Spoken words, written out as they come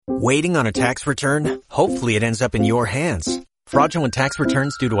Waiting on a tax return? Hopefully it ends up in your hands. Fraudulent tax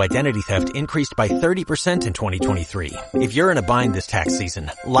returns due to identity theft increased by 30% in 2023. If you're in a bind this tax season,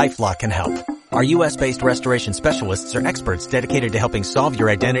 LifeLock can help. Our U.S.-based restoration specialists are experts dedicated to helping solve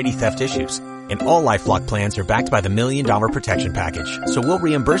your identity theft issues. And all LifeLock plans are backed by the $1 Million Protection Package. So we'll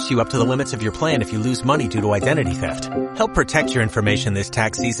reimburse you up to the limits of your plan if you lose money due to identity theft. Help protect your information this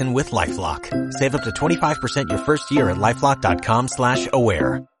tax season with LifeLock. Save up to 25% your first year at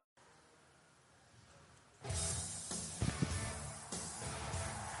LifeLock.com/aware.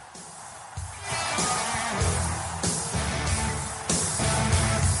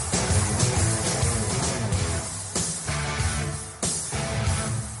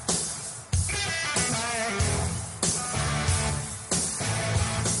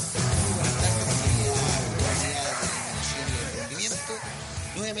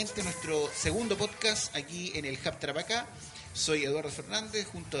 Nuestro segundo podcast aquí en el Hub Tarapacá. Soy Eduardo Fernández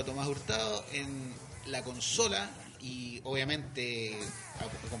junto a Tomás Hurtado en la consola y obviamente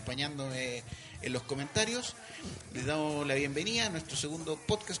acompañándome en los comentarios. Les damos la bienvenida a nuestro segundo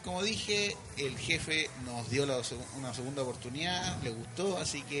podcast. Como dije, el jefe nos dio una segunda oportunidad, le gustó,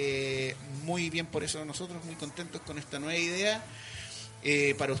 así que muy bien por eso nosotros, muy contentos con esta nueva idea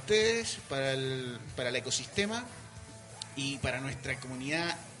para ustedes, para el ecosistema y para nuestra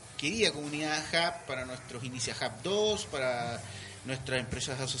comunidad, querida comunidad Hub, para nuestros Inicia Hub 2, para nuestras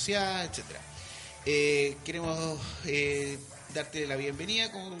empresas asociadas, etcétera. Queremos darte la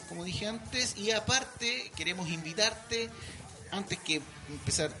bienvenida, como dije antes, y aparte queremos invitarte, antes que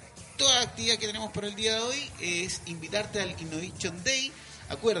empezar toda la actividad que tenemos para el día de hoy, es invitarte al Innovation Day.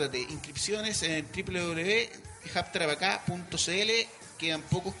 Acuérdate, inscripciones en www.hubtarapacá.cl, quedan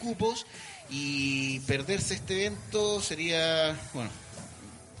pocos cupos y perderse este evento sería,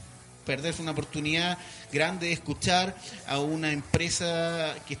 perderse una oportunidad grande de escuchar a una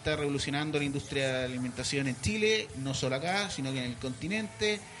empresa que está revolucionando la industria de la alimentación en Chile, no solo acá, sino que en el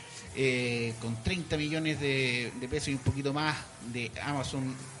continente, con 30 millones de pesos y un poquito más de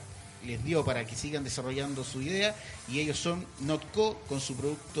Amazon les dio para que sigan desarrollando su idea, y ellos son Notco, con su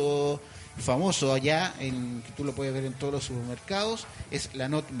producto famoso allá, que tú lo puedes ver en todos los supermercados, es la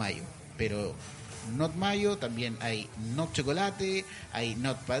Not Mayo. Pero Not Mayo, también hay Not Chocolate, hay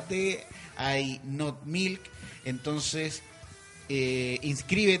Not Paté, hay Not Milk. Entonces,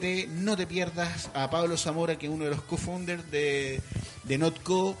 inscríbete, no te pierdas a Pablo Zamora, que es uno de los co-founders de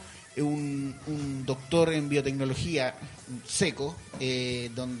Notco, un doctor en biotecnología seco,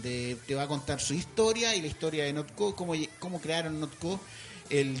 donde te va a contar su historia y la historia de Notco, cómo crearon Notco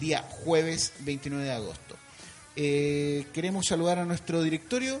el día jueves 29 de agosto. Queremos saludar a nuestro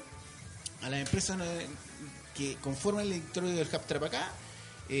directorio, a las empresas que conforman el directorio del Hub Tarapacá,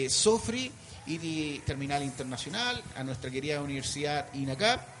 Sofri, IDI Terminal Internacional, a nuestra querida Universidad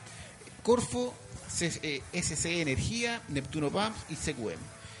INACAP, Corfo, SC Energía, Neptuno PAMS y CQM.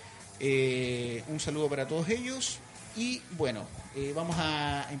 Un saludo para todos ellos y bueno, vamos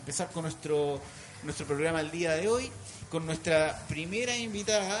a empezar con nuestro programa el día de hoy, con nuestra primera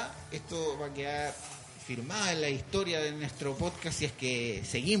invitada. Esto va a quedar firmada en la historia de nuestro podcast si es que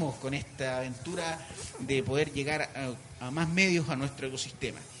seguimos con esta aventura de poder llegar a más medios a nuestro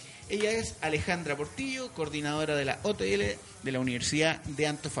ecosistema. Ella es Alejandra Portillo, coordinadora de la OTL de la Universidad de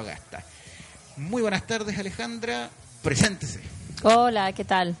Antofagasta. Muy buenas tardes, Alejandra, preséntese. Hola, ¿qué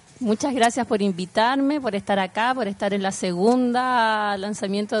tal? Muchas gracias por invitarme, por estar acá, por estar en la segunda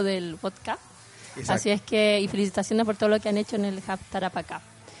lanzamiento del podcast. Exacto. Así es que, y felicitaciones por todo lo que han hecho en el Hub Tarapacá.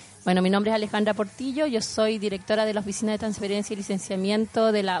 Bueno, mi nombre es Alejandra Portillo, yo soy directora de la Oficina de Transferencia y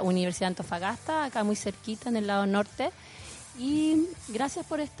Licenciamiento de la Universidad de Antofagasta, acá muy cerquita, en el lado norte. Y gracias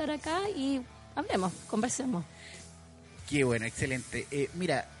por estar acá y hablemos, conversemos. Qué bueno, excelente.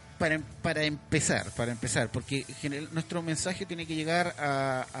 Mira, para empezar, porque nuestro mensaje tiene que llegar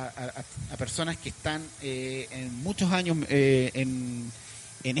a personas que están en muchos años en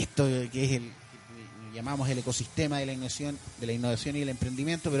esto que es llamamos el ecosistema de la innovación y el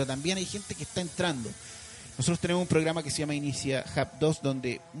emprendimiento, pero también hay gente que está entrando. Nosotros tenemos un programa que se llama Inicia Hub 2,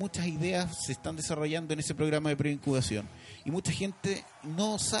 donde muchas ideas se están desarrollando en ese programa de preincubación. Y mucha gente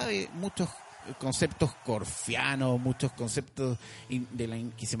no sabe muchos conceptos corfianos, muchos conceptos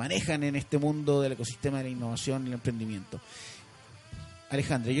que se manejan en este mundo del ecosistema de la innovación y el emprendimiento.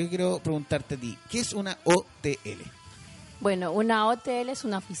 Alejandra, yo quiero preguntarte a ti, ¿qué es una OTL? Bueno, una OTL es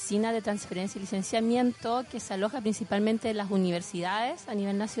una oficina de transferencia y licenciamiento que se aloja principalmente en las universidades a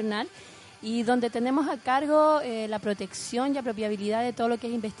nivel nacional y donde tenemos a cargo la protección y apropiabilidad de todo lo que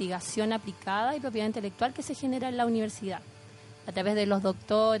es investigación aplicada y propiedad intelectual que se genera en la universidad a través de los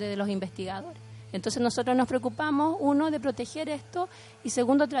doctores, de los investigadores. Entonces nosotros nos preocupamos, uno, de proteger esto y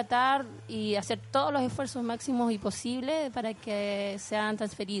segundo, tratar y hacer todos los esfuerzos máximos y posibles para que sean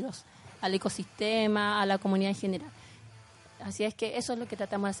transferidos al ecosistema, a la comunidad en general. Así es que eso es lo que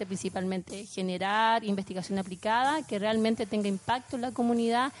tratamos de hacer principalmente, generar investigación aplicada que realmente tenga impacto en la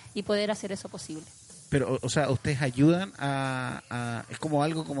comunidad y poder hacer eso posible. Pero, o sea, ustedes ayudan es como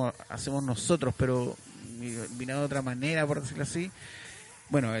algo como hacemos nosotros, pero vino de otra manera, por decirlo así.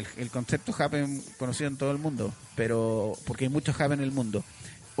 Bueno, el concepto hub es conocido en todo el mundo, pero porque hay muchos hub en el mundo.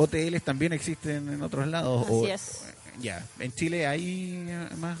 ¿OTLs también existen en otros lados? Así es. Ya, ¿en Chile hay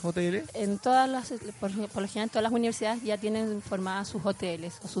más OTLs? En todas las, por lo general, todas las universidades ya tienen formadas sus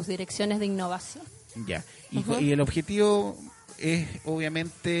OTLs o sus direcciones de innovación. Ya, y el objetivo es,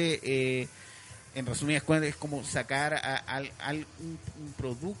 obviamente, en resumidas cuentas, es como sacar un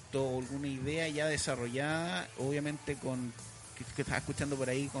producto o alguna idea ya desarrollada, obviamente que estaba escuchando por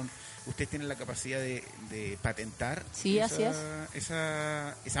ahí, ustedes tienen la capacidad de patentar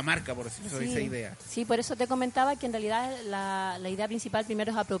esa marca, por decirlo, esa idea. Sí, por eso te comentaba que en realidad la idea principal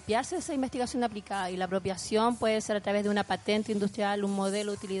primero es apropiarse de esa investigación aplicada, y la apropiación puede ser a través de una patente industrial, un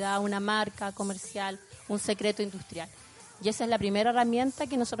modelo de utilidad, una marca comercial, un secreto industrial. Y esa es la primera herramienta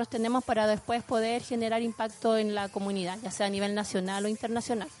que nosotros tenemos para después poder generar impacto en la comunidad, ya sea a nivel nacional o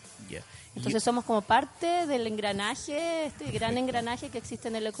internacional. Yeah. Entonces somos como parte del engranaje, gran engranaje que existe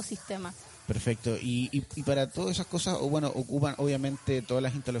en el ecosistema. Perfecto. Y para todas esas cosas, ocupan obviamente todas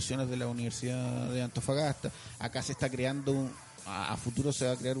las instalaciones de la Universidad de Antofagasta. Acá se está creando, a futuro se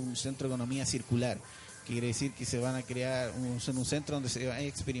va a crear un centro de economía circular, que quiere decir que se van a crear un centro donde hay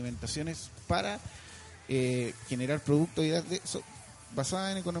experimentaciones para generar productos y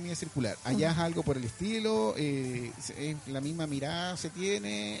basada en economía circular. ¿Allá es algo por el estilo? ¿Es la misma mirada se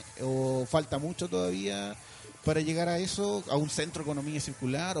tiene? ¿O falta mucho todavía para llegar a eso? ¿A un centro de economía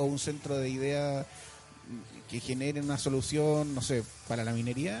circular o un centro de ideas que generen una solución, no sé, para la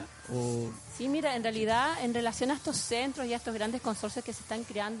minería? Sí, mira, en realidad, en relación a estos centros y a estos grandes consorcios que se están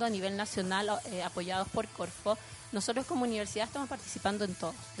creando a nivel nacional, apoyados por Corfo, nosotros como universidad estamos participando en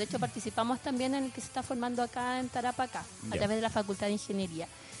todos. De hecho, participamos también en el que se está formando acá en Tarapacá, a través de la Facultad de Ingeniería.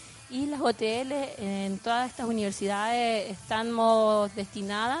 Y las OTL en todas estas universidades estamos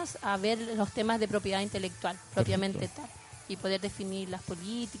destinadas a ver los temas de propiedad intelectual, propiamente tal, y poder definir las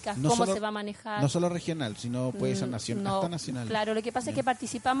políticas, cómo se va a manejar. No solo regional, sino puede ser nacional, hasta nacional. Claro, lo que pasa es que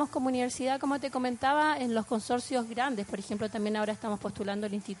participamos como universidad, como te comentaba, en los consorcios grandes. Por ejemplo, también ahora estamos postulando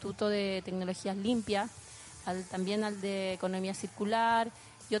el Instituto de Tecnologías Limpias, también al de Economía Circular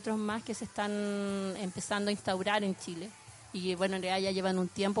y otros más que se están empezando a instaurar en Chile. Y bueno, en realidad ya llevan un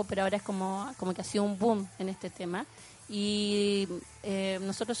tiempo, pero ahora es como que ha sido un boom en este tema. Y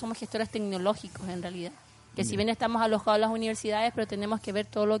nosotros somos gestores tecnológicos en realidad, que si bien estamos alojados en las universidades, pero tenemos que ver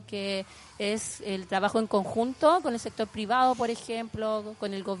todo lo que es el trabajo en conjunto con el sector privado, por ejemplo,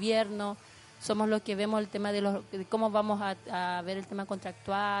 con el gobierno. Somos los que vemos el tema de cómo vamos a ver el tema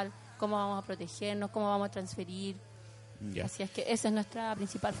contractual, cómo vamos a protegernos, cómo vamos a transferir. Ya. Así es que esa es nuestra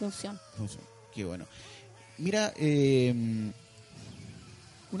principal función. Qué bueno. Mira,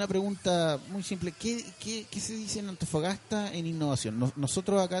 una pregunta muy simple. ¿Qué se dice en Antofagasta en innovación?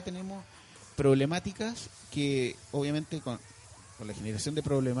 Nosotros acá tenemos problemáticas que obviamente con la generación de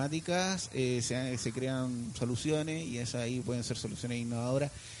problemáticas se crean soluciones, y esas ahí pueden ser soluciones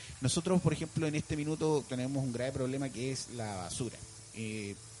innovadoras. Nosotros, por ejemplo, en este minuto tenemos un grave problema que es la basura.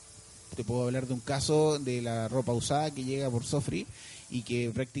 Te puedo hablar de un caso de la ropa usada que llega por Sofri y que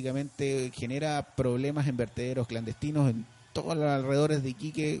prácticamente genera problemas en vertederos clandestinos en todos los alrededores de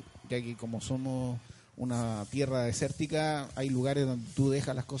Iquique, ya que como somos una tierra desértica, hay lugares donde tú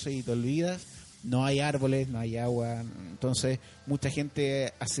dejas las cosas y te olvidas, no hay árboles, no hay agua, entonces mucha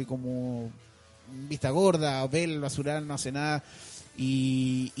gente hace como vista gorda, ve el basural, no hace nada,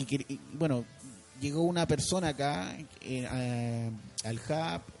 y bueno, llegó una persona acá al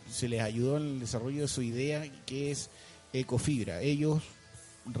hub, se les ayudó en el desarrollo de su idea, que es Ecofibra. Ellos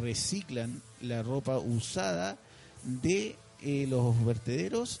reciclan la ropa usada de los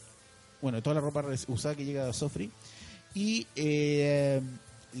vertederos, bueno, toda la ropa usada que llega de Sofri, y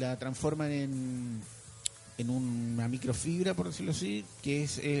la transforman en una microfibra, por decirlo así, que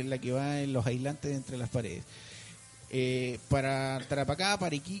es la que va en los aislantes entre las paredes. Para Tarapacá,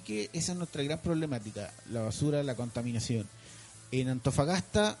 para Iquique, esa es nuestra gran problemática, la basura, la contaminación. En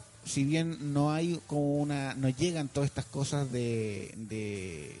Antofagasta, si bien no hay como no llegan todas estas cosas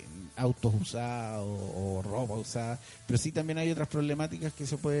de autos usados o ropa usada, pero sí también hay otras problemáticas que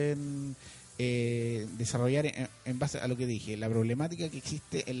se pueden desarrollar en base a lo que dije, la problemática que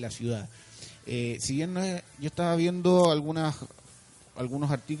existe en la ciudad. Si bien yo estaba viendo algunas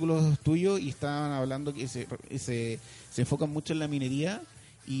algunos artículos tuyos y estaban hablando que se enfocan mucho en la minería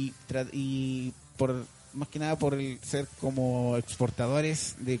y por más que nada por el ser como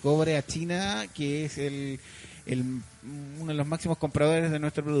exportadores de cobre a China, que es uno de los máximos compradores de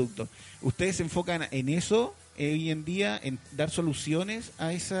nuestro producto. ¿Ustedes se enfocan en eso hoy en día, en dar soluciones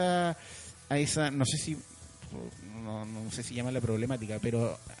a esa no sé si llama la problemática,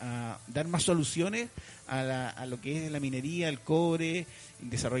 pero a dar más soluciones a lo que es la minería, el cobre,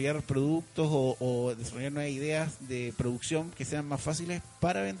 desarrollar productos o desarrollar nuevas ideas de producción que sean más fáciles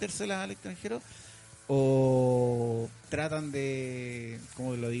para vendérselas al extranjero? ¿O tratan de,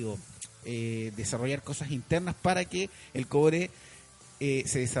 ¿cómo lo digo?, desarrollar cosas internas para que el cobre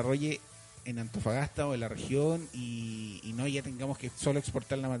se desarrolle en Antofagasta o en la región y no ya tengamos que solo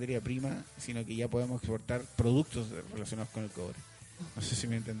exportar la materia prima, sino que ya podemos exportar productos relacionados con el cobre? No sé si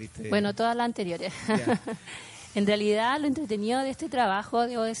me entendiste. Bueno, todas las anteriores. En realidad, lo entretenido de este trabajo,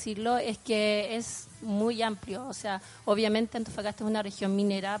 debo decirlo, es que es muy amplio. O sea, obviamente Antofagasta es una región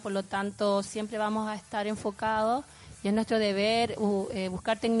minera, por lo tanto siempre vamos a estar enfocados y es nuestro deber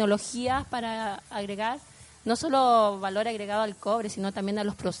buscar tecnologías para agregar no solo valor agregado al cobre, sino también a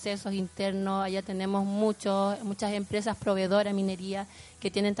los procesos internos. Allá tenemos muchas empresas proveedoras de minería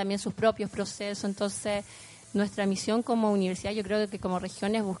que tienen también sus propios procesos. Entonces, nuestra misión como universidad, yo creo que como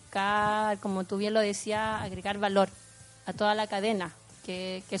región, es buscar, como tú bien lo decías, agregar valor a toda la cadena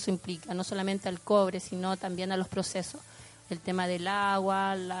que eso implica, no solamente al cobre, sino también a los procesos. El tema del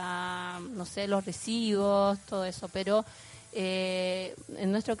agua, los residuos, todo eso. Pero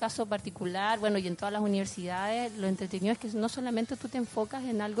en nuestro caso particular, bueno, y en todas las universidades, lo entretenido es que no solamente tú te enfocas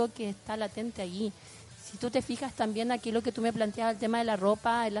en algo que está latente allí. Si tú te fijas también aquí lo que tú me planteabas, el tema de la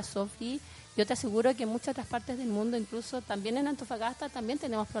ropa, en la SOFRI, yo te aseguro que en muchas otras partes del mundo, incluso también en Antofagasta, también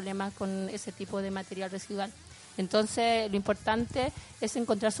tenemos problemas con ese tipo de material residual. Entonces, lo importante es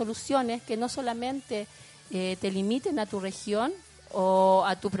encontrar soluciones que no solamente te limiten a tu región o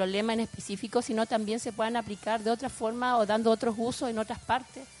a tu problema en específico, sino también se puedan aplicar de otra forma o dando otros usos en otras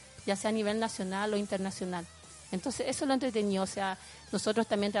partes, ya sea a nivel nacional o internacional. Entonces, eso es lo entretenido. O sea, nosotros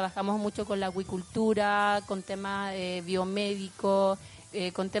también trabajamos mucho con la acuicultura, con temas biomédicos,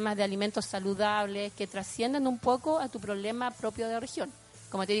 con temas de alimentos saludables que trascienden un poco a tu problema propio de región.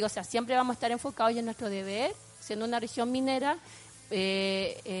 Como te digo, o sea, siempre vamos a estar enfocados en nuestro deber, siendo una región minera,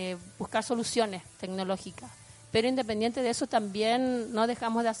 buscar soluciones tecnológicas. Pero independiente de eso, también no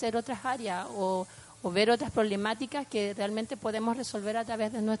dejamos de hacer otras áreas o ver otras problemáticas que realmente podemos resolver a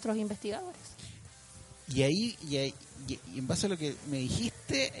través de nuestros investigadores. Y en base a lo que me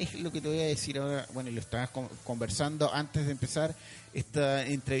dijiste, es lo que te voy a decir ahora. Bueno, y lo estabas conversando antes de empezar esta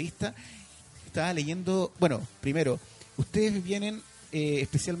entrevista. Estaba leyendo, bueno, primero, ustedes vienen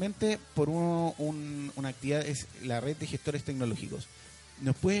especialmente por una actividad, es la red de gestores tecnológicos.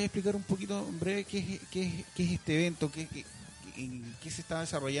 ¿Nos puedes explicar un poquito en breve qué es este evento? ¿Qué se está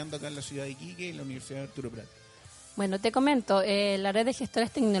desarrollando acá en la ciudad de Iquique y en la Universidad de Arturo Prat? Bueno, te comento, la red de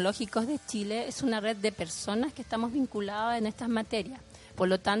gestores tecnológicos de Chile es una red de personas que estamos vinculadas en estas materias. Por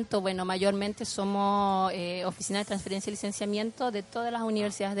lo tanto, bueno, mayormente somos oficina de transferencia y licenciamiento de todas las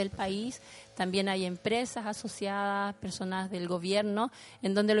universidades del país. También hay empresas asociadas, personas del gobierno,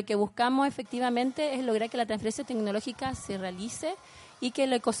 en donde lo que buscamos efectivamente es lograr que la transferencia tecnológica se realice y que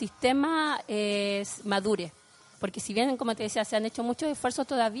el ecosistema madure. Porque si bien, como te decía, se han hecho muchos esfuerzos,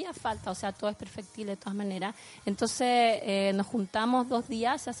 todavía falta, o sea, todo es perfectible de todas maneras. Entonces, nos juntamos 2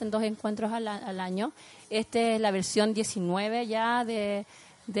 días, se hacen 2 encuentros al año. Esta es la versión 19 ya de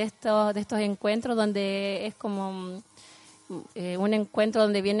estos encuentros, donde es como un encuentro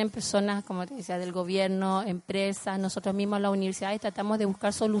donde vienen personas, como te decía, del gobierno, empresas, nosotros mismos, las universidades, tratamos de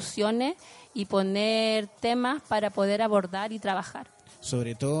buscar soluciones y poner temas para poder abordar y trabajar.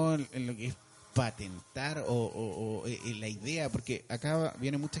 Sobre todo en lo que es patentar o la idea, porque acá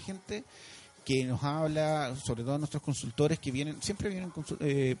viene mucha gente que nos habla, sobre todo nuestros consultores siempre vienen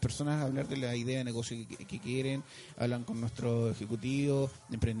personas a hablar de la idea de negocio que quieren, hablan con nuestros ejecutivos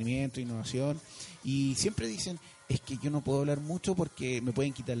de emprendimiento, innovación, y siempre dicen, es que yo no puedo hablar mucho porque me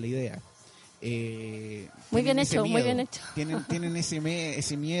pueden quitar la idea. Muy bien hecho. Tienen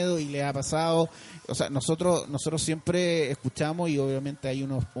ese miedo y les ha pasado. O sea, nosotros siempre escuchamos y obviamente hay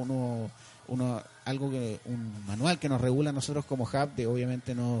un manual que nos regula a nosotros como hub de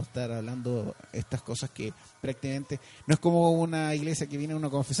obviamente no estar hablando estas cosas que prácticamente no es como una iglesia que viene uno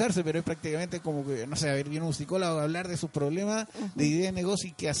a confesarse, pero es prácticamente como que, no sé, viene un psicólogo a hablar de sus problemas, de ideas de negocio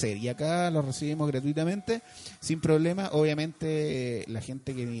y qué hacer, y acá los recibimos gratuitamente, sin problema. Obviamente la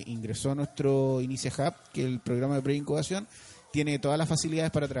gente que ingresó a nuestro Inicia Hub, que es el programa de preincubación, tiene todas las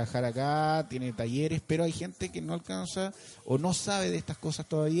facilidades para trabajar acá, tiene talleres, pero hay gente que no alcanza o no sabe de estas cosas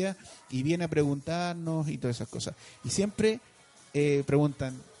todavía y viene a preguntarnos y todas esas cosas. Y siempre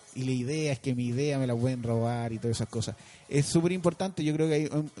preguntan, y la idea es que mi idea me la pueden robar y todas esas cosas. Es súper importante, yo creo que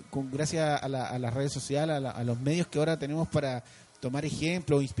gracias a las redes sociales, a los medios que ahora tenemos para tomar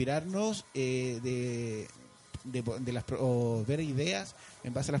ejemplos o inspirarnos o ver ideas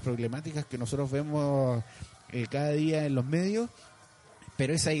en base a las problemáticas que nosotros vemos cada día en los medios,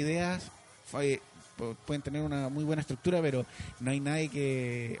 pero esas ideas pueden tener una muy buena estructura, pero no hay nadie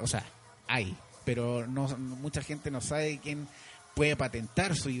que, o sea, hay, pero mucha gente no sabe quién puede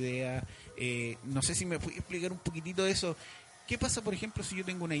patentar su idea. No sé si me puede explicar un poquitito de eso. ¿Qué pasa, por ejemplo, si yo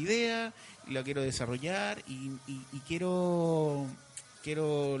tengo una idea y la quiero desarrollar y quiero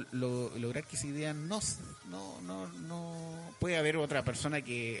lograr que esa idea no puede haber otra persona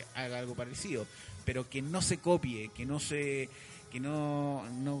que haga algo parecido, pero que no se copie, que no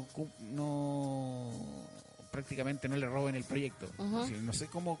prácticamente no le roben el proyecto? Uh-huh. No sé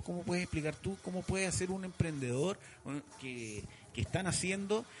cómo puedes explicar tú cómo puede hacer un emprendedor que están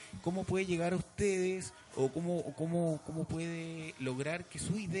haciendo, cómo puede llegar a ustedes o cómo puede lograr que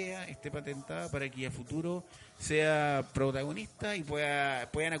su idea esté patentada para que a futuro sea protagonista y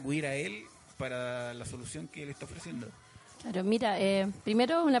puedan acudir a él para la solución que él está ofreciendo. Claro, mira,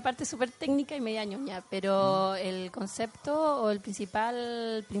 primero una parte súper técnica y media ñoña, pero el concepto o el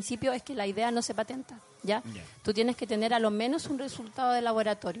principal principio es que la idea no se patenta, ¿ya? Tú tienes que tener a lo menos un resultado de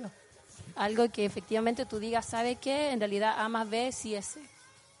laboratorio, algo que efectivamente tú digas, ¿sabe qué? En realidad A más B sí es C.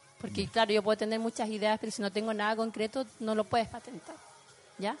 Porque claro, yo puedo tener muchas ideas, pero si no tengo nada concreto, no lo puedes patentar,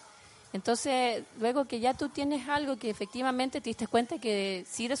 ¿ya? Entonces, luego que ya tú tienes algo que efectivamente te diste cuenta que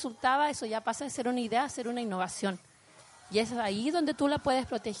sí resultaba, eso ya pasa de ser una idea a ser una innovación. Y es ahí donde tú la puedes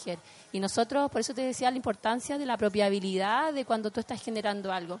proteger. Y nosotros, por eso te decía la importancia de la apropiabilidad de cuando tú estás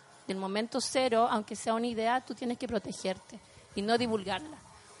generando algo. Del momento cero, aunque sea una idea, tú tienes que protegerte y no divulgarla.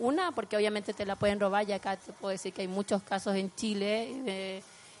 Una, porque obviamente te la pueden robar, y acá te puedo decir que hay muchos casos en Chile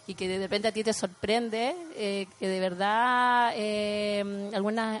y que de repente a ti te sorprende que de verdad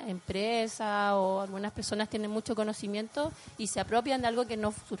algunas empresas o algunas personas tienen mucho conocimiento y se apropian de algo que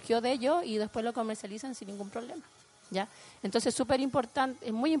no surgió de ellos y después lo comercializan sin ningún problema. ¿Ya? Entonces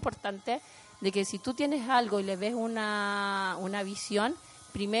es muy importante de que si tú tienes algo y le ves una visión,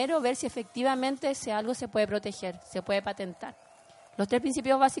 primero ver si efectivamente ese algo se puede proteger, se puede patentar. Los 3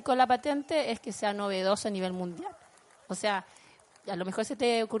 principios básicos de la patente es que sea novedoso a nivel mundial. O sea, a lo mejor se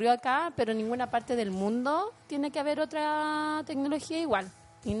te ocurrió acá, pero en ninguna parte del mundo tiene que haber otra tecnología igual,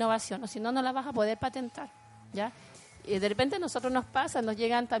 innovación, o si no, no la vas a poder patentar, ¿ya? Y de repente a nosotros nos pasa, nos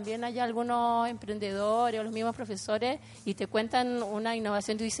llegan también allá algunos emprendedores o los mismos profesores y te cuentan una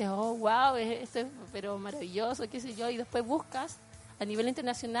innovación y tú dices, oh, wow, esto es pero maravilloso, qué sé yo, y después buscas a nivel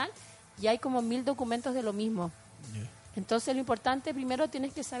internacional y hay como 1000 documentos de lo mismo. Yeah. Entonces lo importante, primero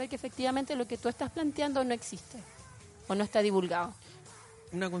tienes que saber que efectivamente lo que tú estás planteando no existe o no está divulgado.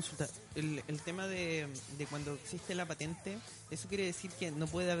 Una consulta, el tema de cuando existe la patente, ¿eso quiere decir que no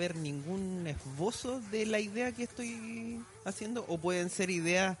puede haber ningún esbozo de la idea que estoy haciendo? ¿O pueden ser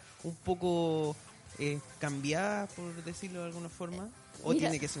ideas un poco cambiadas, por decirlo de alguna forma? ¿O Mira,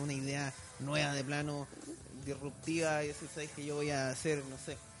 tiene que ser una idea nueva de plano, disruptiva, y decir, ¿sabes que yo voy a hacer, no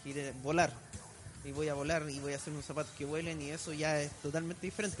sé, volar? Y voy a volar y voy a hacer unos zapatos que vuelen y eso ya es totalmente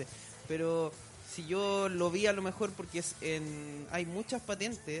diferente. Pero si yo lo vi a lo mejor porque hay muchas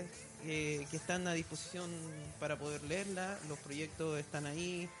patentes que están a disposición para poder leerlas, los proyectos están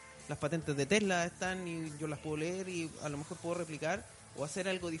ahí, las patentes de Tesla están y yo las puedo leer y a lo mejor puedo replicar o hacer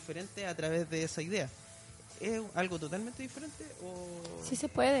algo diferente a través de esa idea. ¿Es algo totalmente diferente? ¿O? Sí se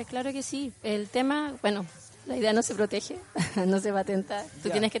puede, claro que sí. El tema, bueno, la idea no se protege, no se patenta, tú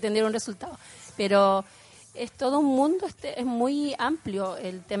tienes que tener un resultado, pero es todo un mundo, es muy amplio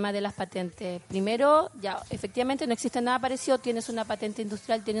el tema de las patentes. Primero, ya efectivamente no existe nada parecido, tienes una patente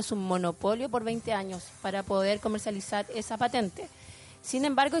industrial, tienes un monopolio por 20 años para poder comercializar esa patente. Sin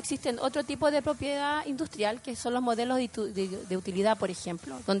embargo, existen otro tipo de propiedad industrial, que son los modelos de utilidad, por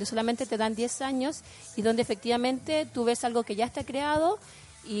ejemplo, donde solamente te dan 10 años y donde efectivamente tú ves algo que ya está creado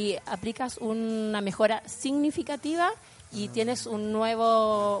y aplicas una mejora significativa y tienes una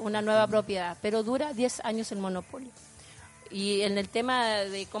nueva propiedad, pero dura 10 años el monopolio. Y en el tema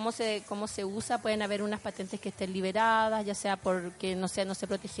de cómo se usa, pueden haber unas patentes que estén liberadas, ya sea porque no se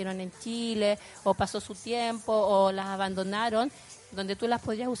protegieron en Chile, o pasó su tiempo, o las abandonaron, donde tú las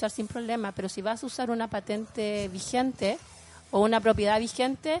podrías usar sin problema, pero si vas a usar una patente vigente o una propiedad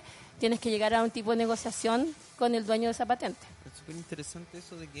vigente, tienes que llegar a un tipo de negociación con el dueño de esa patente. Es súper interesante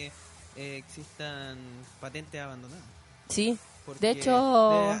eso de que existan patentes abandonadas. Sí, Porque de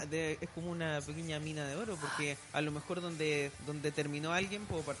hecho... es como una pequeña mina de oro, porque a lo mejor donde terminó alguien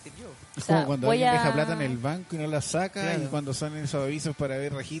puedo partir yo. Es O sea, como cuando voy alguien a- deja plata en el banco y no la saca, Claro. y cuando salen esos avisos para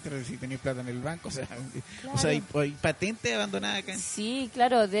ver registros si tenéis plata en el banco, o sea, Claro. hay patentes abandonadas acá. Sí,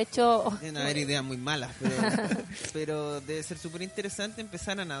 claro, de hecho... Deben haber ideas muy malas, pero debe ser súper interesante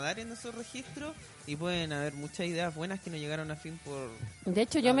empezar a nadar en esos registros y pueden haber muchas ideas buenas que no llegaron a fin por... De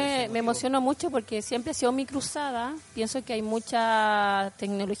hecho, yo a veces me motivo. emociono mucho porque siempre ha sido mi cruzada. Pienso que hay mucha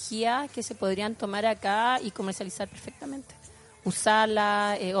tecnología que se podrían tomar acá y comercializar perfectamente.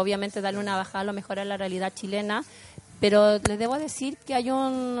 Usarla, obviamente darle una bajada a lo mejor a la realidad chilena. Pero les debo decir que hay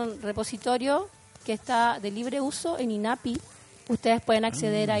un repositorio que está de libre uso en INAPI. Ustedes pueden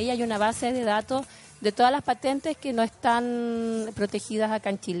acceder ahí. Hay una base de datos de todas las patentes que no están protegidas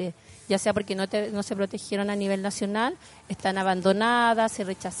acá en Chile, ya sea porque no se protegieron a nivel nacional, están abandonadas, se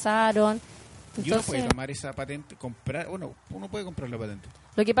rechazaron. Y uno puede Entonces, tomar esa patente, uno puede comprar la patente.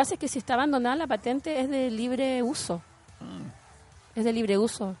 lo que pasa es que si está abandonada la patente es de libre uso. Es de libre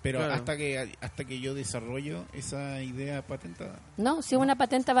uso. Pero Claro. hasta que yo desarrollo esa idea patentada. No, si es una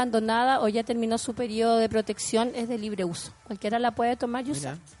patente abandonada o ya terminó su periodo de protección, es de libre uso. Cualquiera la puede tomar y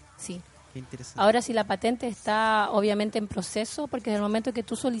usar. Mira. Sí. Qué interesante. Ahora, si la patente está obviamente en proceso, porque en el momento que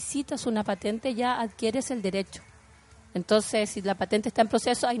tú solicitas una patente ya adquieres el derecho. Entonces, si la patente está en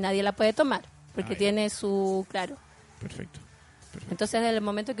proceso, ahí nadie la puede tomar, porque ya. tiene su... Claro. Perfecto. Entonces, en el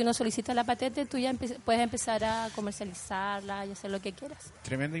momento que uno solicita la patente, tú ya puedes empezar a comercializarla y hacer lo que quieras.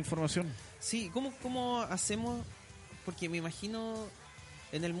 Tremenda información. Sí, ¿cómo hacemos? Porque me imagino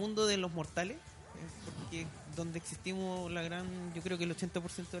en el mundo de los mortales, porque donde existimos yo creo que el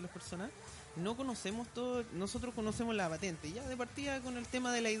 80% de las personas, no conocemos todo. Nosotros conocemos la patente. Ya de partida con el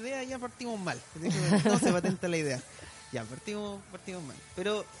tema de la idea ya partimos mal. No se patenta la idea. Ya, partimos mal.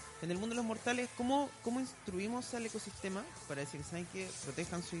 Pero en el mundo de los mortales, ¿cómo instruimos al ecosistema para decir, ¿saben qué?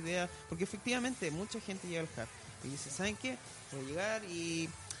 Protejan su idea. Porque efectivamente mucha gente llega al hub y dice, ¿saben qué? Voy a llegar y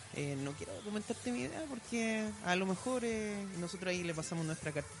no quiero comentarte mi idea porque a lo mejor nosotros ahí le pasamos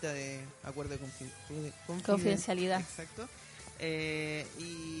nuestra cartita de acuerdo de Confidencialidad. Exacto.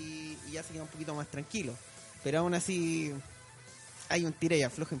 Y ya se queda un poquito más tranquilo. Pero aún así hay un tira y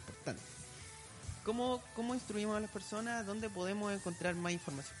afloja importante. ¿Cómo instruimos a las personas? ¿Dónde podemos encontrar más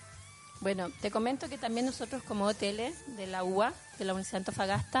información? Bueno, te comento que también nosotros como OTL de la UA, de la Universidad de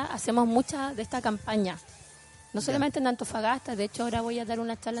Antofagasta, hacemos mucha de esta campaña. No solamente en Antofagasta, de hecho ahora voy a dar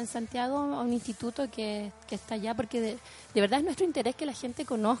una charla en Santiago a un instituto que está allá, porque de verdad es nuestro interés que la gente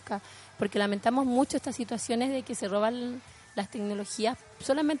conozca, porque lamentamos mucho estas situaciones de que se roban las tecnologías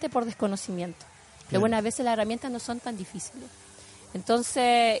solamente por desconocimiento. Que algunas veces las herramientas no son tan difíciles.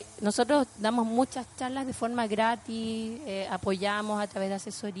 Entonces, nosotros damos muchas charlas de forma gratis, apoyamos a través de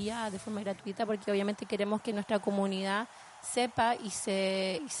asesoría de forma gratuita, porque obviamente queremos que nuestra comunidad sepa y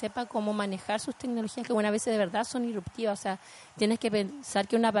sepa cómo manejar sus tecnologías, que algunas veces de verdad son disruptivas. O sea, tienes que pensar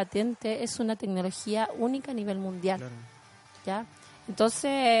que una patente es una tecnología única a nivel mundial. Claro. ¿Ya?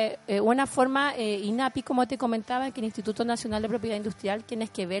 Entonces, una forma, INAPI, como te comentaba, que el Instituto Nacional de Propiedad Industrial, quien es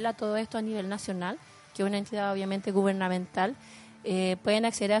que vela todo esto a nivel nacional, que es una entidad obviamente gubernamental, pueden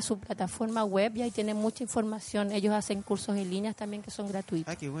acceder a su plataforma web y ahí tienen mucha información. Ellos hacen cursos en línea también que son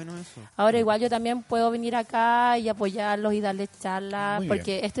gratuitos. Ah, qué bueno eso. Ahora igual yo también puedo venir acá y apoyarlos y darles charlas, Muy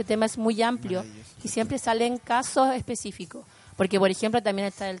porque bien. este tema es muy amplio Maravilloso. y siempre salen casos específicos. Porque, por ejemplo, también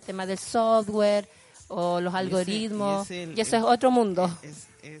está el tema del software o los algoritmos, y eso es otro mundo.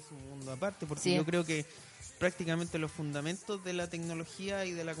 Es un mundo aparte, porque Sí. yo creo que prácticamente los fundamentos de la tecnología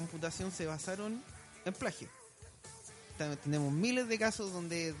y de la computación se basaron en plagio. Tenemos miles de casos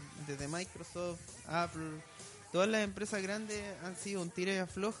donde desde Microsoft, Apple, todas las empresas grandes han sido un tira y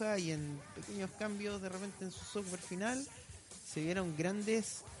afloja, y en pequeños cambios de repente en su software final se vieron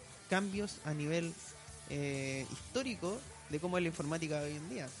grandes cambios a nivel histórico de cómo es la informática hoy en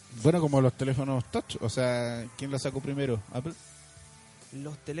día. Bueno, como los teléfonos touch, o sea, ¿quién lo sacó primero? ¿Apple?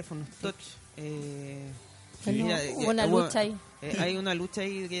 Los teléfonos touch. Bueno, mira, hubo una lucha ahí. Hay una lucha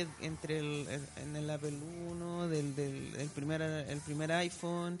ahí entre el Apple I, el primer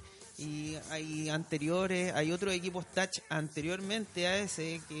iPhone, y hay anteriores, hay otros equipos touch anteriormente a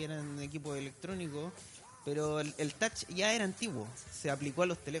ese que eran equipos electrónicos, pero el touch ya era antiguo, se aplicó a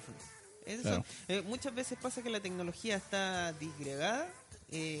los teléfonos. Eso, Claro. muchas veces pasa que la tecnología está disgregada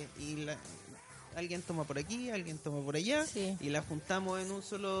y alguien toma por aquí, alguien toma por allá, Sí. y la juntamos en un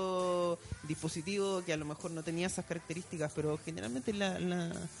solo dispositivo que a lo mejor no tenía esas características, pero generalmente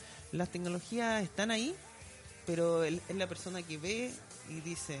las tecnologías están ahí pero es la persona que ve y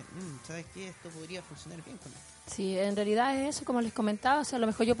dice, ¿sabes qué? Esto podría funcionar bien con esto. Sí, en realidad es eso, como les comentaba, o sea, a lo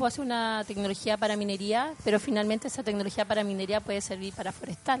mejor yo puedo hacer una tecnología para minería, pero finalmente esa tecnología para minería puede servir para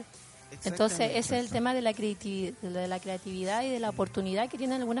forestal. Entonces, ese es el tema de la creatividad y de la oportunidad que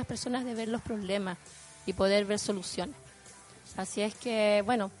tienen algunas personas de ver los problemas y poder ver soluciones. Así es que,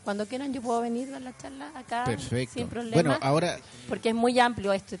 bueno, cuando quieran yo puedo venir a la charla acá. Perfecto. Sin problema. Bueno, ahora... Porque es muy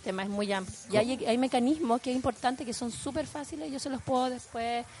amplio este tema, es muy amplio. Y hay mecanismos que es importante, que son súper fáciles, yo se los puedo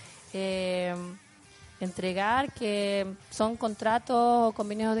después entregar, que son contratos o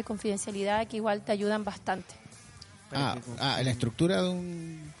convenios de confidencialidad que igual te ayudan bastante. La estructura de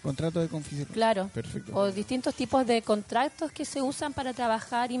un contrato de confidencialidad. Claro. Perfecto. O distintos tipos de contratos que se usan para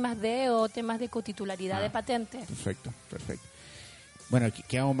trabajar I+D o temas de cotitularidad de patentes. Perfecto. Bueno,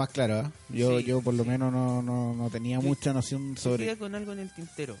 quedamos más claros, ¿eh? Yo por lo menos no tenía mucha noción sobre... Queda con algo en el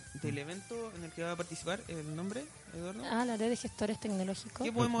tintero del evento en el que va a participar, ¿el nombre, Eduardo? La red de gestores tecnológicos.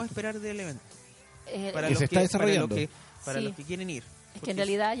 ¿Qué podemos esperar del evento? Que se está desarrollando. Para los que quieren ir. Es que en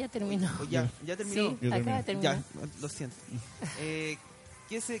realidad ya terminó. Ya terminó. Sí, acá terminó. Ya, lo siento.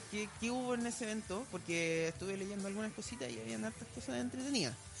 ¿Qué hubo en ese evento? Porque estuve leyendo algunas cositas y habían hartas cosas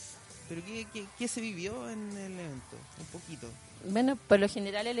entretenidas. ¿Pero qué se vivió en el evento? Un poquito. Bueno, por lo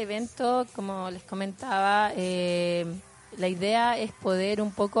general el evento, como les comentaba, la idea es poder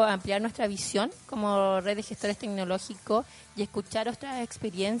un poco ampliar nuestra visión como red de gestores tecnológicos y escuchar otras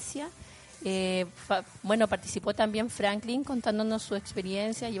experiencias. Participó también Franklin contándonos su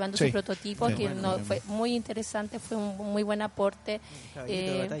experiencia, llevando su prototipo, fue muy interesante, fue un muy buen aporte.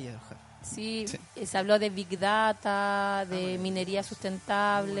 De batalla, sí, se habló de Big Data, de minería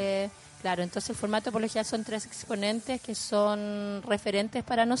sustentable. Claro, entonces el formato por lo general son 3 exponentes que son referentes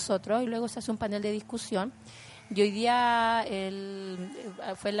para nosotros y luego se hace un panel de discusión. Y hoy día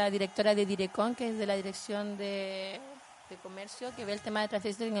fue la directora de Direcon, que es de la Dirección de Comercio, que ve el tema de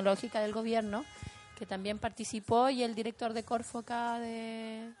transferencia tecnológica del gobierno, que también participó, y el director de Corfo acá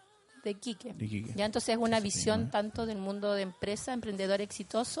de Iquique. Ya entonces es una visión tanto del mundo de empresa, emprendedor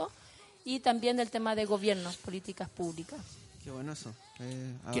exitoso, y también del tema de gobiernos, políticas públicas. Qué bueno eso.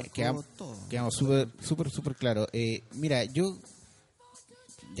 Quedamos súper claro. Mira, yo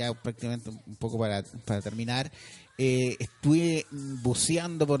ya prácticamente un poco para terminar, estuve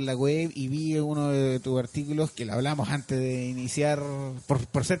buceando por la web y vi uno de tus artículos que lo hablamos antes de iniciar,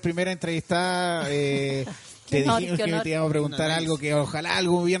 por ser primera entrevistada. Te dijimos que te íbamos a preguntar algo que ojalá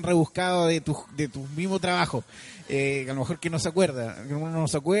algo bien rebuscado de tu mismo trabajo, que a lo mejor que no se acuerda, que uno no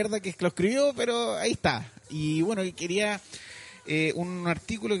se acuerda que lo escribió, pero ahí está. Y bueno, quería un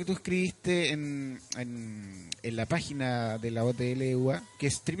artículo que tú escribiste en la página de la OTL-UA, que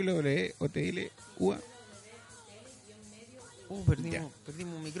es www.otlua.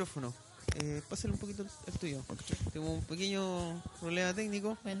 Perdimos un micrófono. Pásale un poquito el tuyo. Tengo un pequeño problema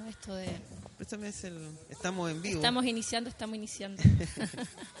técnico. Bueno, esto de... Préstame estamos en vivo. Estamos iniciando.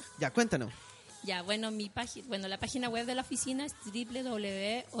 Ya, cuéntanos. Ya, bueno, la página web de la oficina es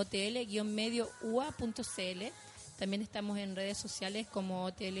www.otl-medioua.cl. También estamos en redes sociales como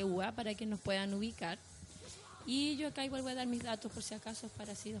OTLUA para que nos puedan ubicar. Y yo acá igual voy a dar mis datos por si acaso,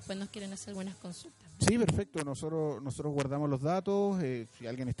 para si después nos quieren hacer algunas consultas. Sí, perfecto. Nosotros guardamos los datos. Si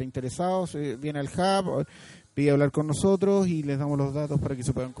alguien está interesado, viene al hub, pide hablar con nosotros y les damos los datos para que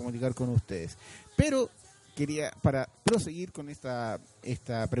se puedan comunicar con ustedes. Pero quería, para proseguir con esta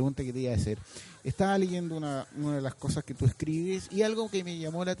pregunta que te iba a hacer, estaba leyendo una de las cosas que tú escribes y algo que me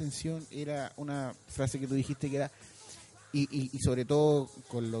llamó la atención era una frase que tú dijiste que era, y sobre todo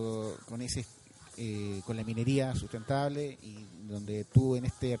con la minería sustentable, y donde tú en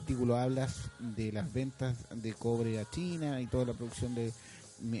este artículo hablas de las ventas de cobre a China y toda la producción de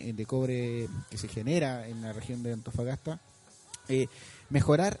cobre que se genera en la región de Antofagasta,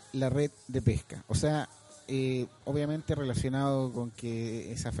 mejorar la red de pesca. O sea, obviamente relacionado con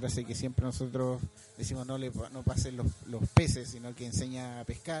que esa frase que siempre nosotros decimos, no pasen los peces, sino que enseña a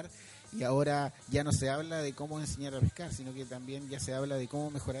pescar, y ahora ya no se habla de cómo enseñar a pescar, sino que también ya se habla de cómo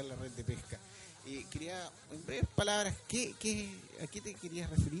mejorar la red de pesca. Quería, en breves palabras, ¿a qué te querías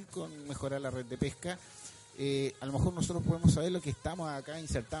referir con mejorar la red de pesca? A lo mejor nosotros podemos saber lo que estamos acá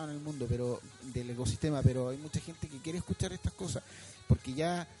insertados en el mundo del ecosistema, pero hay mucha gente que quiere escuchar estas cosas, porque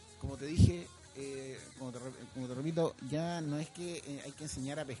ya, como te dije, como te repito, ya no es que hay que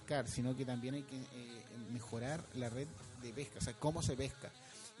enseñar a pescar, sino que también hay que mejorar la red de pesca, o sea, cómo se pesca.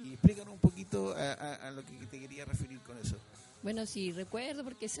 Y explícanos un poquito a lo que te quería referir con eso. Bueno, sí, recuerdo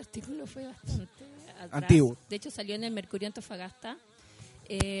porque ese artículo fue bastante atrás. Antiguo. De hecho, salió en el Mercurio Antofagasta.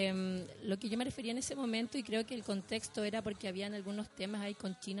 Lo que yo me refería en ese momento, y creo que el contexto era porque habían algunos temas ahí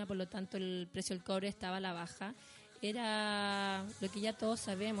con China, por lo tanto el precio del cobre estaba a la baja, era lo que ya todos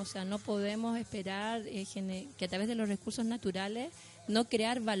sabemos, o sea, no podemos esperar que a través de los recursos naturales no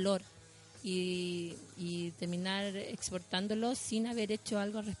crear valor y terminar exportándolo sin haber hecho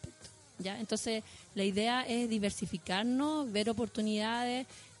algo al respecto. ¿Ya? Entonces, la idea es diversificarnos, ver oportunidades,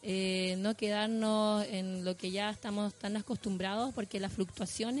 no quedarnos en lo que ya estamos tan acostumbrados, porque las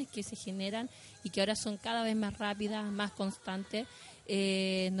fluctuaciones que se generan y que ahora son cada vez más rápidas, más constantes,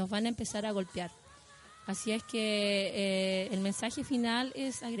 nos van a empezar a golpear. Así es que el mensaje final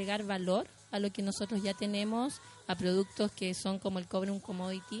es agregar valor a lo que nosotros ya tenemos, a productos que son como el cobre, un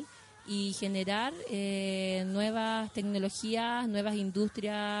commodity, y generar nuevas tecnologías, nuevas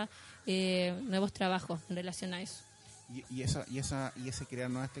industrias, nuevos trabajos en relación a eso. Y ese crear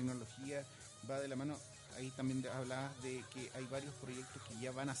nuevas tecnologías va de la mano. Ahí también hablabas de que hay varios proyectos que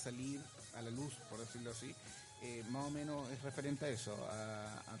ya van a salir a la luz, por decirlo así. Más o menos es referente a eso,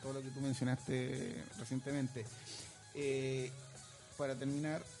 a todo lo que tú mencionaste recientemente. Para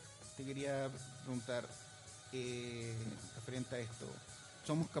terminar, te quería preguntar, referente a esto,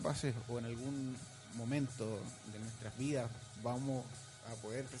 ¿somos capaces o en algún momento de nuestras vidas vamos a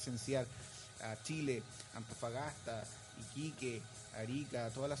poder presenciar a Chile, Antofagasta, Iquique, Arica,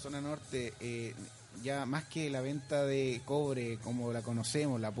 toda la zona norte, ya más que la venta de cobre como la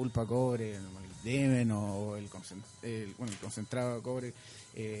conocemos, la pulpa cobre, el molibdeno o el concentrado de cobre,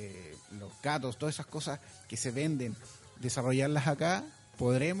 los gatos, todas esas cosas que se venden, desarrollarlas acá?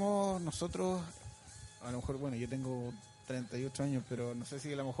 ¿Podremos nosotros, a lo mejor, bueno, yo tengo 38 años, pero no sé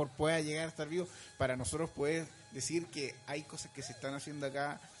si a lo mejor pueda llegar a estar vivo para nosotros poder decir que hay cosas que se están haciendo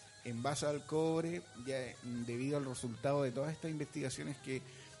acá en base al cobre, ya debido al resultado de todas estas investigaciones que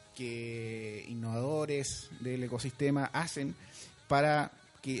innovadores del ecosistema hacen para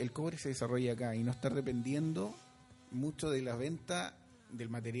que el cobre se desarrolle acá y no estar dependiendo mucho de la venta del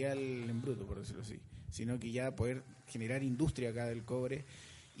material en bruto, por decirlo así, sino que ya poder generar industria acá del cobre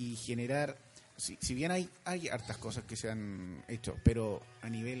y generar, si bien hay hartas cosas que se han hecho, pero a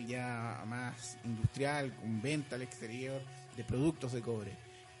nivel ya más industrial, con venta al exterior de productos de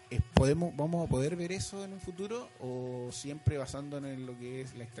cobre, ¿vamos a poder ver eso en un futuro o siempre basándonos en lo que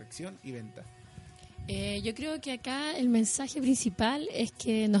es la extracción y venta? Yo creo que acá el mensaje principal es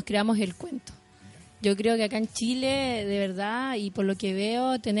que nos creamos el cuento. Yo creo que acá en Chile, de verdad, y por lo que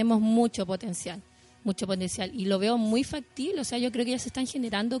veo, tenemos mucho potencial, y lo veo muy factible. O sea, yo creo que ya se están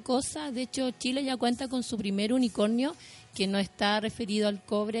generando cosas. De hecho, Chile ya cuenta con su primer unicornio, que no está referido al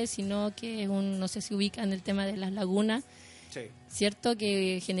cobre, sino que es no sé si ubica en el tema de las lagunas. Sí. ¿Cierto?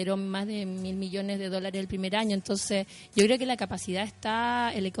 Que generó más de $1.000 millones el primer año. Entonces, yo creo que la capacidad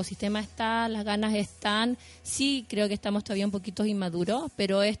está, el ecosistema está, las ganas están. Sí, creo que estamos todavía un poquito inmaduros,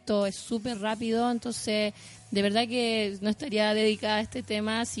 pero esto es súper rápido. Entonces, de verdad que no estaría dedicada a este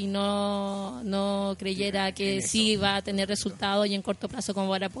tema si no creyera que sí va a tener resultados y en corto plazo como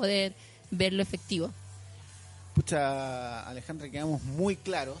para poder verlo efectivo. Pucha, Alejandra, quedamos muy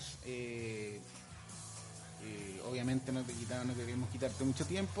claros. Obviamente no queremos quitarte mucho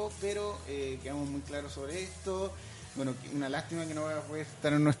tiempo, pero quedamos muy claros sobre esto. Bueno, una lástima que no vaya a poder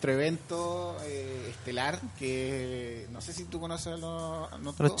estar en nuestro evento estelar, que no sé si tú conoces a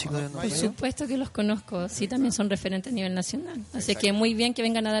los chicos de Por supuesto que los conozco, sí, también son referentes a nivel nacional. Así que muy bien que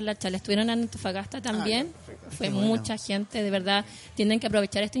vengan a dar la charla. Estuvieron en Antofagasta también, fue mucha gente, de verdad. Tienen que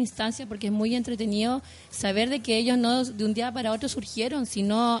aprovechar esta instancia porque es muy entretenido saber de que ellos no de un día para otro surgieron,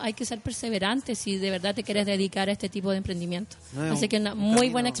 sino hay que ser perseverantes si de verdad te quieres dedicar a este tipo de emprendimiento. Así que una muy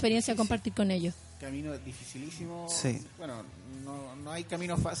buena experiencia compartir con ellos. Camino dificilísimo. Sí. Bueno, no hay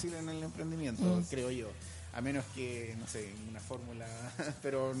camino fácil en el emprendimiento, creo yo. A menos que, no sé, una fórmula,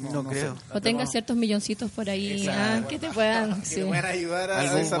 pero no creo. Sé. O tengas ciertos milloncitos por ahí que te puedan ayudar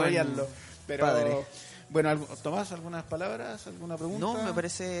a desarrollarlo. Pero, padre. Bueno, ¿Tomás algunas palabras, alguna pregunta? No, me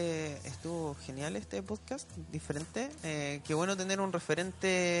parece, estuvo genial este podcast, diferente. Qué bueno tener un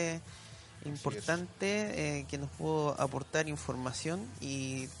referente importante que nos pudo aportar información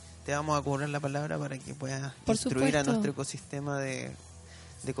y te vamos a cobrar la palabra para que puedas instruir a nuestro ecosistema de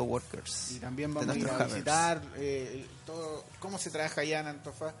coworkers. Y también vamos a ir a visitar todo, cómo se trabaja allá en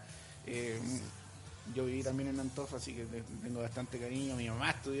Antofa. Yo viví también en Antofa, así que tengo bastante cariño. Mi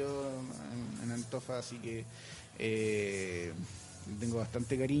mamá estudió en Antofa, así que tengo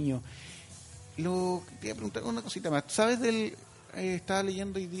bastante cariño. Lo que te iba a preguntar una cosita más. ¿Sabes estaba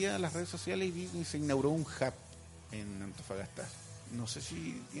leyendo hoy día en las redes sociales y vi que se inauguró un hub en Antofagasta? No sé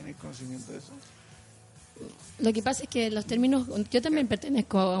si tienes conocimiento de eso. Lo que pasa es que los términos, yo también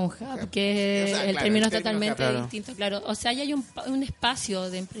pertenezco a un hub, que O sea, el claro, término el es término totalmente claro. distinto, claro. O sea, ya hay un espacio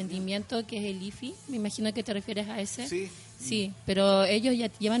de emprendimiento que es el IFI, me imagino que te refieres a ese. Sí. Sí, pero ellos ya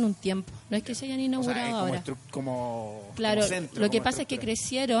llevan un tiempo, no es que se hayan O inaugurado sea, es ahora. como Claro, centro, lo que como pasa es que estructura.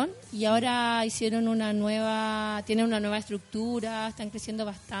 crecieron y ahora tienen una nueva estructura, están creciendo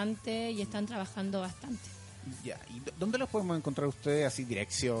bastante y están trabajando bastante. Ya. ¿Y dónde los podemos encontrar ustedes? ¿Así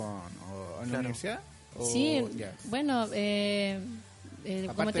dirección o en la Claro. universidad? ¿O Sí, ya? bueno,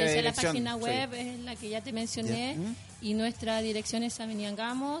 como Aparte te de decía, la dirección, página sí. web es la que ya te mencioné Ya. y nuestra dirección es Avenida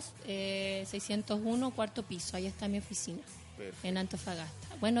Gamos, 601, cuarto piso. Ahí está mi oficina, Perfecto. en Antofagasta.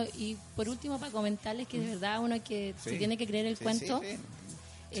 Bueno, y por último, para comentarles que de verdad uno que Sí. se tiene que creer el Sí, cuento. sí,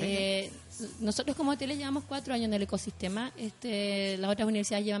 sí. Nosotros como hoteles llevamos 4 años en el ecosistema, las otras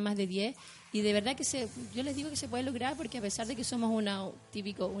universidades llevan más de 10 y de verdad que yo les digo que se puede lograr porque a pesar de que somos una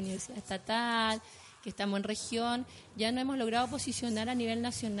típica universidad estatal, que estamos en región, ya no hemos logrado posicionar a nivel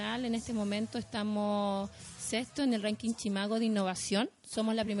nacional. En este momento estamos sexto en el ranking Chimago de innovación,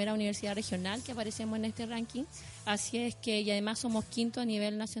 somos la primera universidad regional que aparecemos en este ranking, así es que, y además somos quinto a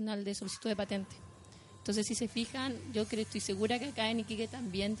nivel nacional de solicitud de patente. Entonces, si se fijan, estoy segura que acá en Iquique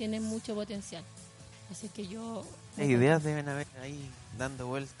también tienen mucho potencial. Así que Ideas deben haber ahí dando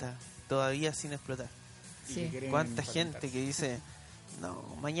vueltas todavía sin explotar. Y Sí. que quieren ¿Cuánta patentar. gente que dice, no,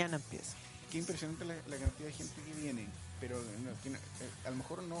 mañana empieza? Qué impresionante la cantidad de gente que viene, pero a lo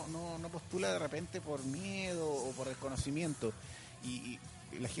mejor no postula de repente por miedo o por desconocimiento. Y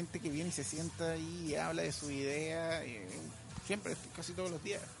la gente que viene y se sienta ahí y habla de su idea, siempre, casi todos los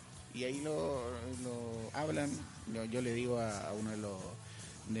días. Y ahí lo hablan. Yo le digo a uno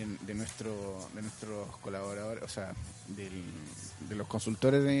de nuestros colaboradores, o sea, de los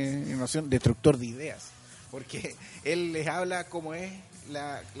consultores de innovación, destructor de ideas, porque él les habla cómo es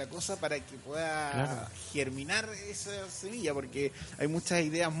la cosa para que pueda Claro. germinar esa semilla, porque hay muchas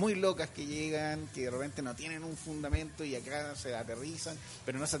ideas muy locas que llegan, que de repente no tienen un fundamento y acá se aterrizan,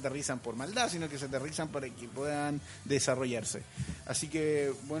 pero no se aterrizan por maldad, sino que se aterrizan para que puedan desarrollarse. Así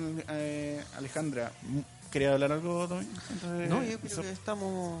que, bueno, Alejandra, ¿quería hablar algo también? No, yo creo que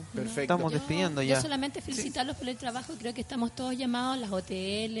estamos Perfecto. despidiendo yo ya. solamente felicitarlos por el trabajo. Creo que estamos todos llamados, las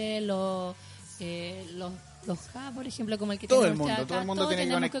OTL, los hubs, por ejemplo, como el que Todo tiene el mundo, usted acá. todo el mundo todos tiene que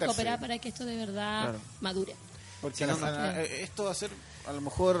tenemos que conectarse. cooperar para que esto de verdad Claro. madure. Porque Si no, esto va a ser, a lo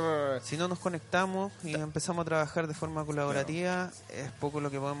mejor... Si no nos conectamos y empezamos a trabajar de forma colaborativa, es poco lo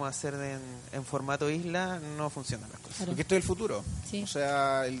que podemos hacer en formato isla, no funcionan las cosas. Claro. Porque esto es el futuro. Sí. O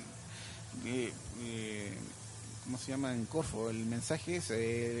sea, ¿cómo se llama en Corfo? El mensaje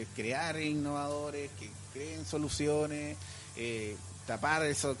es crear innovadores, que creen soluciones, tapar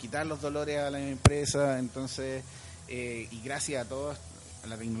eso, quitar los dolores a la empresa. Entonces, y gracias a toda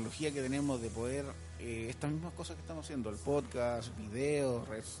la tecnología que tenemos de poder, estas mismas cosas que estamos haciendo, el podcast, videos,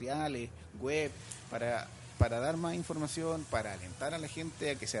 redes sociales, web, para dar más información, para alentar a la gente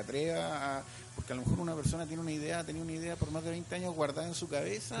a que se atreva a... Porque a lo mejor una persona tenía una idea por más de 20 años guardada en su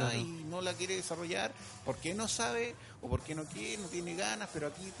cabeza, Claro. y no la quiere desarrollar porque no sabe o porque no quiere, no tiene ganas, pero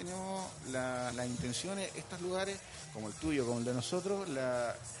aquí tenemos las intenciones, estos lugares como el tuyo, como el de nosotros,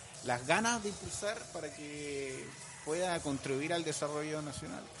 las ganas de impulsar para que pueda contribuir al desarrollo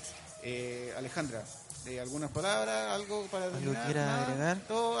nacional. Alejandra, ¿algunas palabras, algo para ¿Algo terminar? quiera ¿Nada? agregar?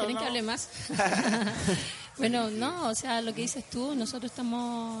 ¿Todo ¿Quieren que hablamos? hable más? Bueno, no, o sea, lo que dices tú, nosotros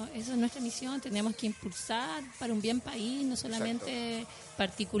esa es nuestra misión, tenemos que impulsar para un bien país, no solamente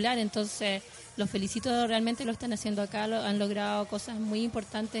particular. Entonces, los felicito, realmente lo están haciendo acá, han logrado cosas muy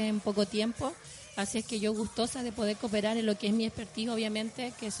importantes en poco tiempo. Así es que yo gustosa de poder cooperar en lo que es mi expertise,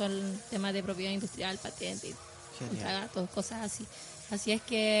 obviamente, que son temas de propiedad industrial, patente, contratos, cosas así. Así es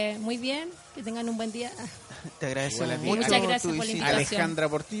que muy bien, que tengan un buen día. Te agradecemos Igual a ti. mucho Muchas gracias tu por la visita. invitación. Alejandra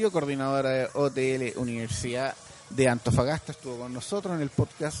Portillo, coordinadora de OTL Universidad de Antofagasta, estuvo con nosotros en el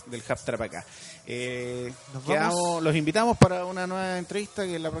podcast del Hub Tarapacá. Nos vamos. Los invitamos para una nueva entrevista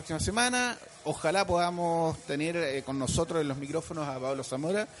que es la próxima semana. Ojalá podamos tener con nosotros en los micrófonos a Pablo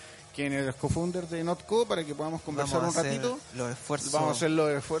Zamora, quien es el co-founder de Notco, para que podamos conversar Vamos a un hacer ratito. los esfuerzos. Vamos a hacer los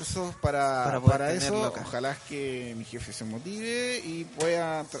esfuerzos para poder eso. tenerlo acá. Ojalá es que mi jefe se motive y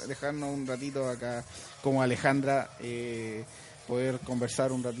pueda dejarnos un ratito acá como Alejandra, poder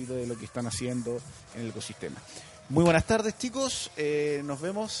conversar un ratito de lo que están haciendo en el ecosistema. Muy buenas tardes, chicos. Nos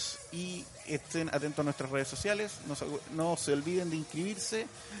vemos y estén atentos a nuestras redes sociales. No se olviden de inscribirse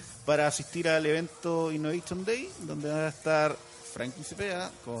para asistir al evento Innovation Day, donde va a estar Franklin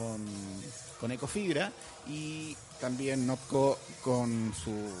Cepeda con Ecofibra y también Notco con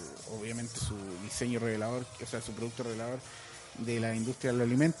obviamente su diseño revelador, o sea, su producto revelador de la industria de los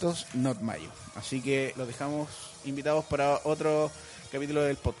alimentos, Not Mayo. Así que los dejamos invitados para otro capítulo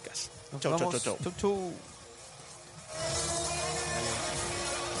del podcast. Chau, chau, chau, chau. Chau, chau.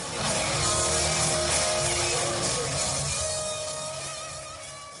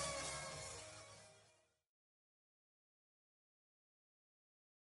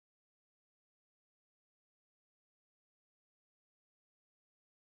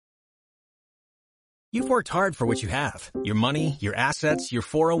 You've worked hard for what you have. Your money, your assets, your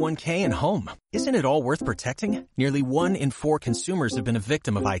 401k, and home. Isn't it all worth protecting? Nearly 1 in 4 consumers have been a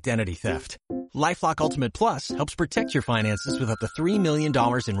victim of identity theft. LifeLock Ultimate Plus helps protect your finances with up to $3 million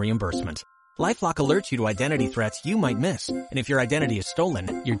in reimbursement. LifeLock alerts you to identity threats you might miss. And if your identity is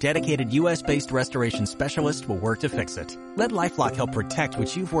stolen, your dedicated U.S.-based restoration specialist will work to fix it. Let LifeLock help protect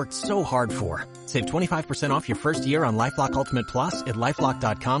what you've worked so hard for. Save 25% off your first year on LifeLock Ultimate Plus at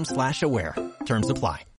LifeLock.com/aware. Terms apply.